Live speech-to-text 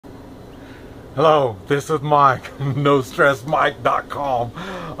Hello, this is Mike,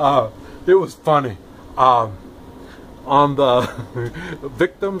 NoStressMike.com. It was funny. On the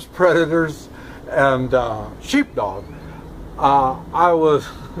victims, predators, and sheepdog, when I was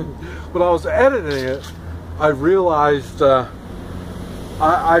editing it, I realized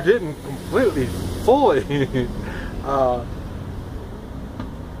I didn't completely, fully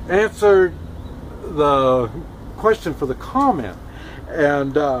answer the question for the comment.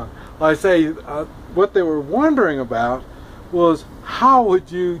 And I say, what they were wondering about was, how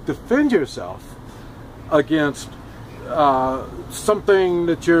would you defend yourself against something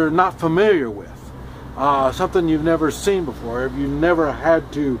that you're not familiar with, something you've never seen before, if you never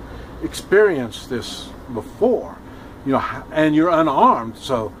had to experience this before, you know, and you're unarmed.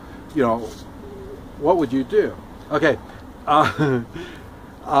 So, you know, what would you do? Okay, the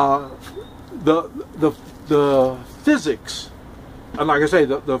physics. And like I say,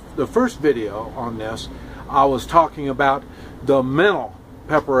 the first video on this, I was talking about the mental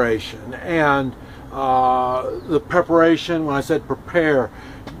preparation, and the preparation, when I said prepare,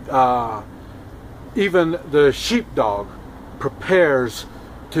 even the sheepdog prepares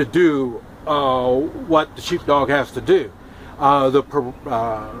to do what the sheepdog has to do. The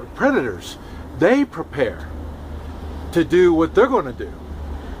predators, they prepare to do what they're going to do.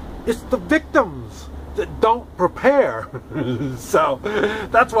 It's the victims that don't prepare. So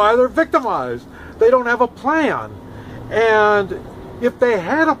that's why they're victimized. They don't have a plan, and if they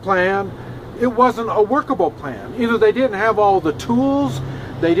had a plan, it wasn't a workable plan. Either they didn't have all the tools,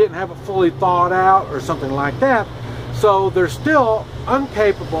 they didn't have it fully thought out, or something like that. So they're still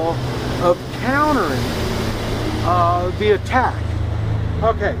incapable of countering the attack.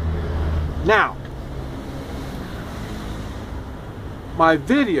 Okay, now my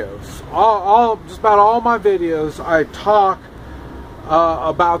videos, just about all my videos, I talk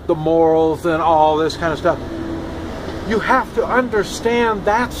about the morals and all this kind of stuff. You have to understand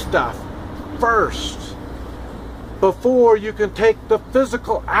that stuff first before you can take the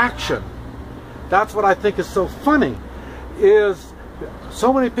physical action. That's what I think is so funny, is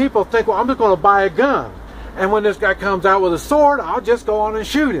so many people think, well, I'm just going to buy a gun, and when this guy comes out with a sword, I'll just go on and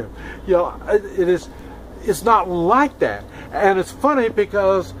shoot him. You know, it's not like that. And it's funny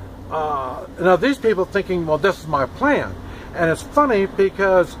because now these people thinking, well, this is my plan. And it's funny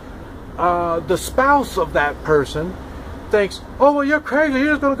because the spouse of that person thinks, oh, well, you're crazy, you're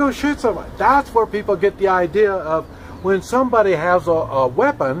just going to go shoot somebody. That's where people get the idea of, when somebody has a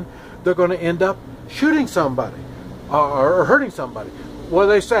weapon, they're going to end up shooting somebody or hurting somebody. What do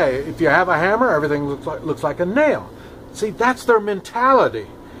they say? If you have a hammer, everything looks like a nail. See, that's their mentality.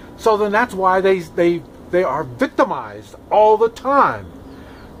 So then that's why they are victimized all the time.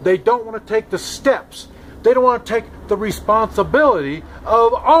 They don't want to take the steps. They don't want to take the responsibility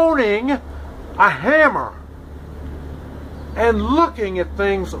of owning a hammer and looking at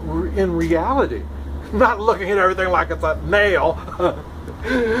things in reality, not looking at everything like it's a nail.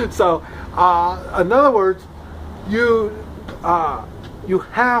 So, in other words, you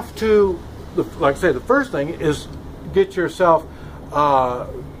have to, like I say, the first thing is get yourself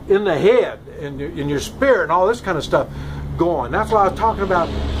in the head, in your spirit, and all this kind of stuff going. That's what I was talking about.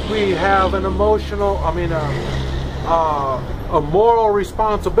 We have an emotional, a moral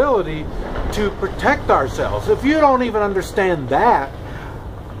responsibility to protect ourselves. If you don't even understand that,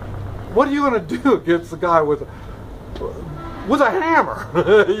 what are you going to do against the guy with a hammer?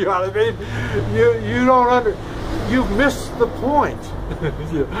 You know what I mean? You don't you've missed the point.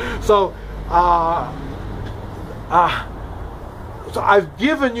 So so I've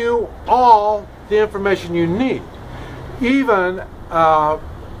given you all the information you need. Even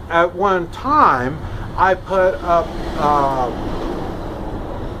at one time, I put up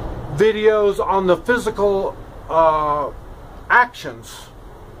videos on the physical actions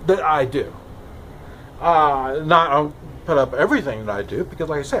that I do. Not put up everything that I do, because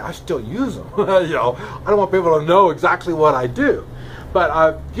like I say, I still use them. You know, I don't want people to know exactly what I do, but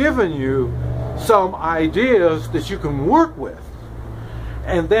I've given you some ideas that you can work with.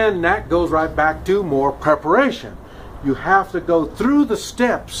 And then that goes right back to more preparation. You have to go through the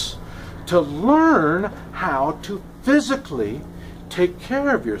steps to learn how to physically take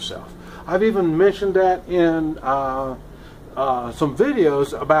care of yourself. I've even mentioned that in some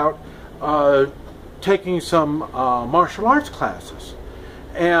videos about taking some martial arts classes.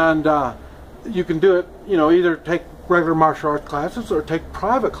 And you can do it, you know, either take regular martial arts classes or take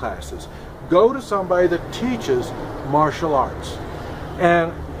private classes. Go to somebody that teaches martial arts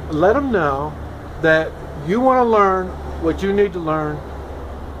and let them know that you want to learn what you need to learn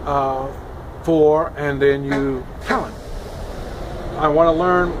and then you tell them, I want to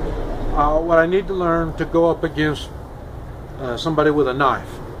learn what I need to learn to go up against somebody with a knife.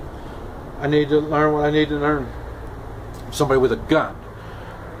 I need to learn what I need to learn somebody with a gun.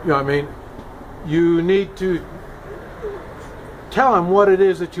 You know what I mean? You need to tell him what it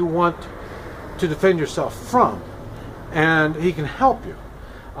is that you want to defend yourself from, and he can help you.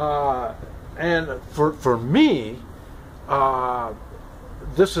 And for me,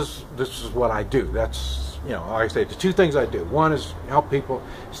 this is what I do. That's, you know, like I say, the two things I do. One is help people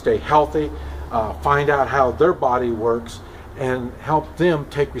stay healthy, find out how their body works, and help them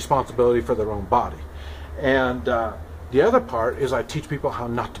take responsibility for their own body. And the other part is I teach people how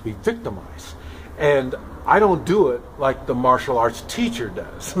not to be victimized. And I don't do it like the martial arts teacher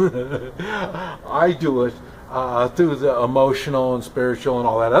does. I do it through the emotional and spiritual and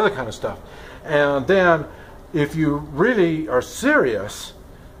all that other kind of stuff. And then if you really are serious,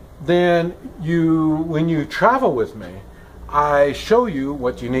 then when you travel with me, I show you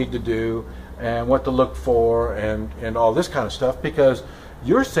what you need to do and what to look for and all this kind of stuff, because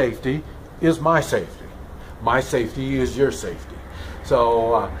your safety is my safety. My safety is your safety.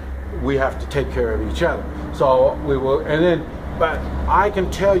 So we have to take care of each other. So we will, and then, but I can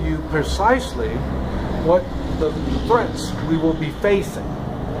tell you precisely what the threats we will be facing.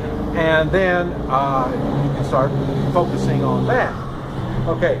 And then you can start focusing on that.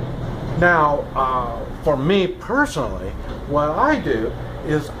 Okay, now for me personally, what I do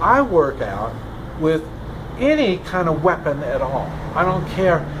is I work out with any kind of weapon at all. I don't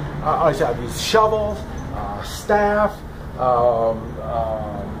care. I say I use shovels, staff,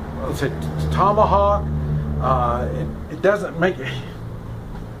 let's say tomahawk. It doesn't make it.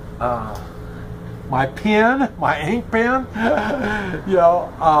 My pen, my ink pen. You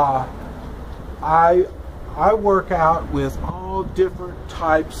know, I work out with all different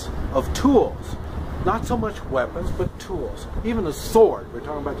types of tools. Not so much weapons, but tools. Even a sword. We're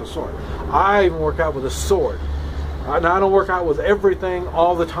talking about the sword. I even work out with a sword. Now, I don't work out with everything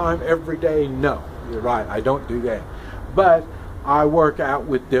all the time, every day. No, you're right. I don't do that. But I work out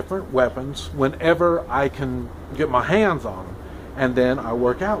with different weapons whenever I can get my hands on them, and then I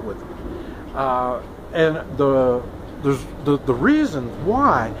work out with them. And the reason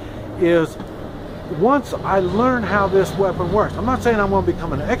why is once I learn how this weapon works. I'm not saying I'm going to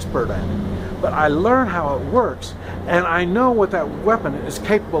become an expert at it, but I learn how it works, and I know what that weapon is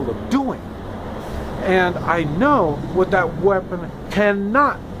capable of doing, and I know what that weapon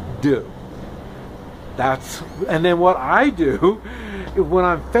cannot do. And then what I do when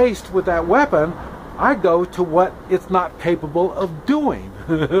I'm faced with that weapon, I go to what it's not capable of doing.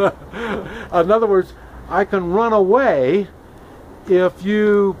 In other words, I can run away. If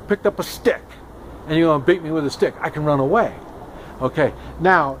you picked up a stick and you're going to beat me with a stick, I can run away. Okay,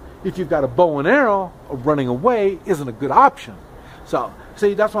 now if you've got a bow and arrow, running away isn't a good option. So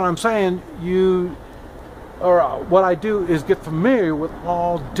see, that's what I'm saying. What I do is get familiar with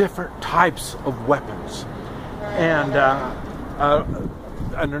all different types of weapons, and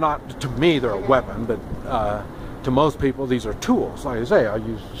they're not, to me, they're a weapon, but to most people these are tools. Like I say, I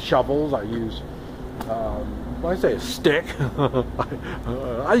use shovels, I use when I say a stick,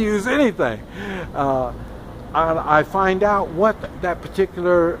 I use anything. And I find out what that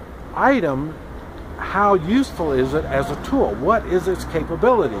particular item, how useful is it as a tool, what is its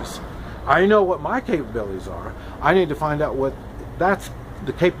capabilities. I know what my capabilities are. I need to find out what that's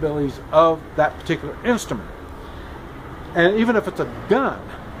the capabilities of that particular instrument. And even if it's a gun,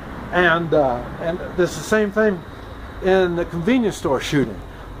 and this is the same thing in the convenience store shooting.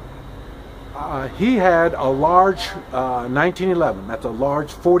 He had a large 1911. That's a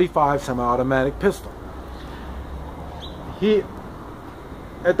large 45 semi-automatic pistol.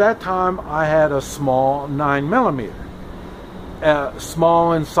 At that time, I had a small 9mm.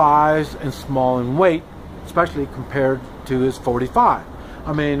 Small in size and small in weight, especially compared to his 45.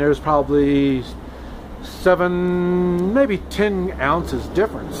 I mean, there's probably 7, maybe 10 ounces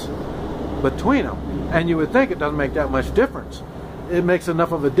difference between them, and you would think it doesn't make that much difference. It makes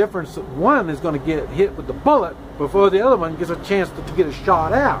enough of a difference that one is going to get hit with the bullet before the other one gets a chance to get a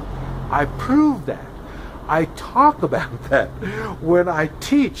shot out. I prove that. I talk about that when I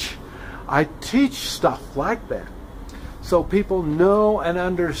teach. I teach stuff like that, so people know and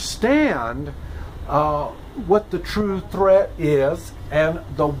understand what the true threat is and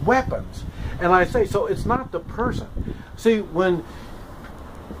the weapons. And I say, so it's not the person. See,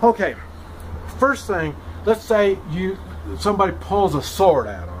 okay, first thing, let's say somebody pulls a sword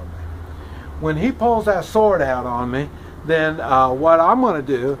out on me. When he pulls that sword out on me, then what I'm going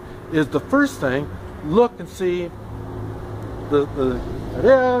to do is the first thing, look and see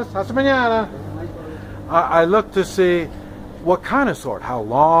I look to see what kind of sword, how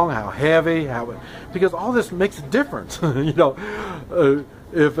long, how heavy, because all this makes a difference. You know,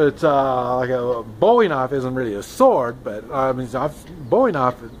 if it's like a Bowie knife isn't really a sword, but I mean, Bowie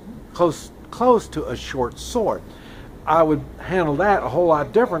knife is close to a short sword. I would handle that a whole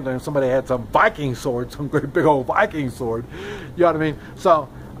lot different than if somebody had some Viking sword, some great big old Viking sword. You know what I mean? So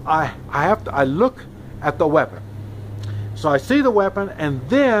I look at the weapon. So I see the weapon, and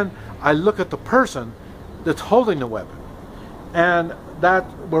then I look at the person that's holding the weapon. And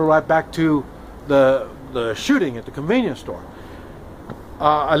we're right back to the shooting at the convenience store.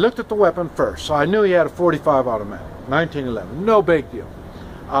 I looked at the weapon first, so I knew he had a .45 automatic, 1911, no big deal.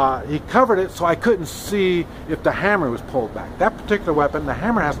 He covered it so I couldn't see if the hammer was pulled back. That particular weapon, the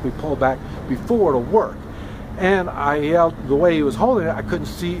hammer has to be pulled back before it'll work. And I yelled, the way he was holding it, I couldn't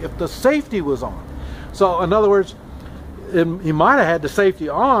see if the safety was on. So in other words, he might have had the safety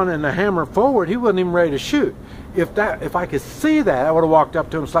on and the hammer forward, he wasn't even ready to shoot. If I could see that, I would have walked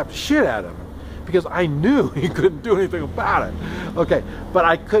up to him and slapped the shit out of him, because I knew he couldn't do anything about it. Okay, but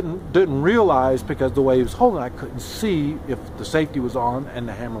I didn't realize, because the way he was holding it, I couldn't see if the safety was on and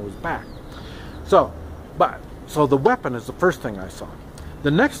the hammer was back. So the weapon is the first thing I saw.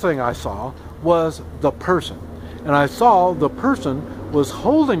 The next thing I saw was the person, and I saw the person was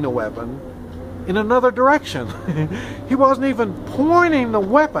holding the weapon in another direction. He wasn't even pointing the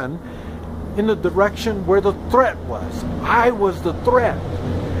weapon in the direction where the threat was. I was the threat.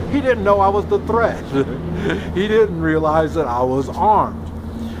 He didn't know I was the threat. He didn't realize that I was armed.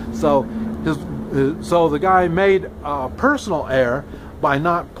 So the guy made a personal error by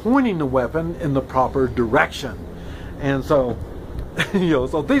not pointing the weapon in the proper direction. And so,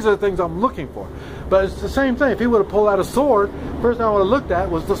 so these are the things I'm looking for. But it's the same thing. If he would have pulled out a sword, first thing I would have looked at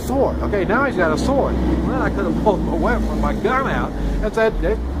was the sword. Okay, now he's got a sword. Well, then I could have pulled my weapon, my gun out, and said,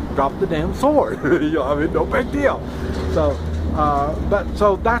 hey, drop the damn sword. I mean, no big deal. So,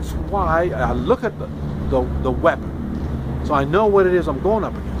 so that's why I look at the weapon, so I know what it is I'm going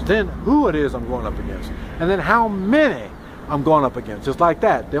up against, then who it is I'm going up against, and then how many I'm going up against. Just like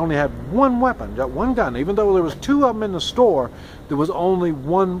that, they only had one weapon, one gun. Even though there was two of them in the store, there was only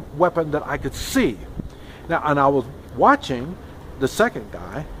one weapon that I could see. Now, and I was watching the second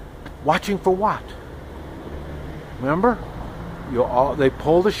guy, watching for what? Remember, they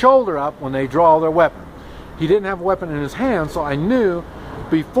pull the shoulder up when they draw their weapon. He didn't have a weapon in his hand, so I knew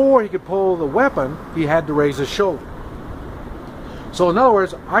before he could pull the weapon, he had to raise his shoulder. So in other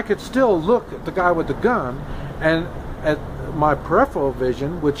words, I could still look at the guy with the gun, and my peripheral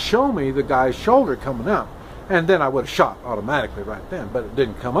vision would show me the guy's shoulder coming up, and then I would have shot automatically right then, but it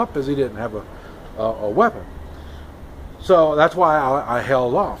didn't come up because he didn't have a weapon. So that's why I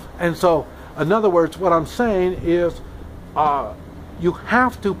held off. And so, in other words, what I'm saying is, you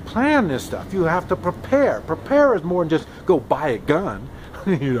have to plan this stuff. You have to prepare. Prepare is more than just go buy a gun.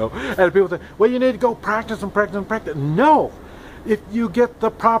 And people say, well, you need to go practice and practice and practice. No. If you get the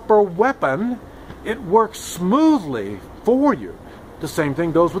proper weapon, it works smoothly for you. The same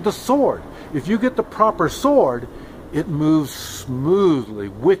thing goes with the sword. If you get the proper sword, it moves smoothly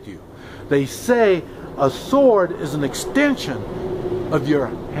with you. They say a sword is an extension of your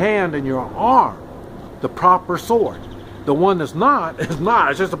hand and your arm. The proper sword. The one that's not, is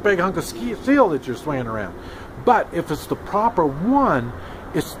not. It's just a big hunk of steel that you're swinging around. But if it's the proper one,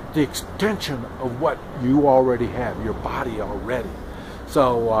 it's the extension of what you already have, your body already.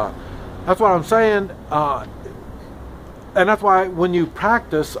 So that's what I'm saying. And that's why when you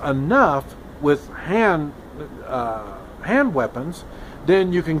practice enough with hand weapons,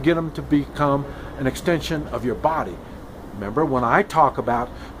 then you can get them to become an extension of your body. Remember, when I talk about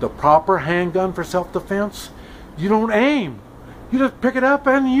the proper handgun for self-defense, you don't aim. You just pick it up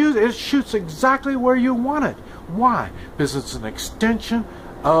and use it. It shoots exactly where you want it. Why? Because it's an extension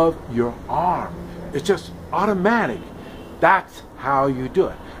of your arm. It's just automatic. That's how you do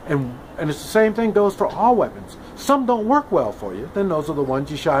it. And it's the same thing goes for all weapons. Some don't work well for you, then those are the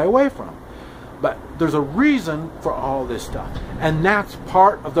ones you shy away from. But there's a reason for all this stuff. And that's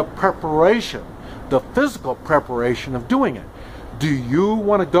part of the preparation, the physical preparation of doing it. Do you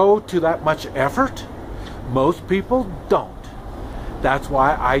want to go to that much effort? Most people don't. That's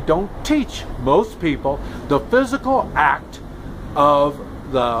why I don't teach most people the physical act of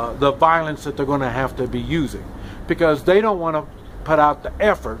the violence that they're going to have to be using, because they don't want to put out the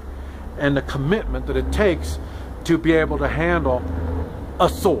effort and the commitment that it takes to be able to handle a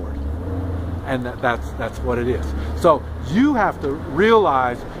sword. And that's what it is. So you have to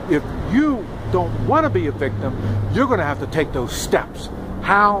realize, if you don't want to be a victim, you're going to have to take those steps.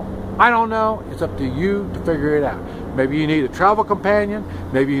 How? I don't know. It's up to you to figure it out. Maybe you need a travel companion.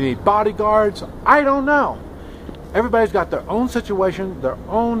 Maybe you need bodyguards. I don't know. Everybody's got their own situation, their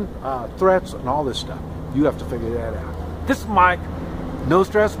own threats, and all this stuff. You have to figure that out. This is Mike,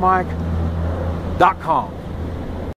 NoStressMike.com.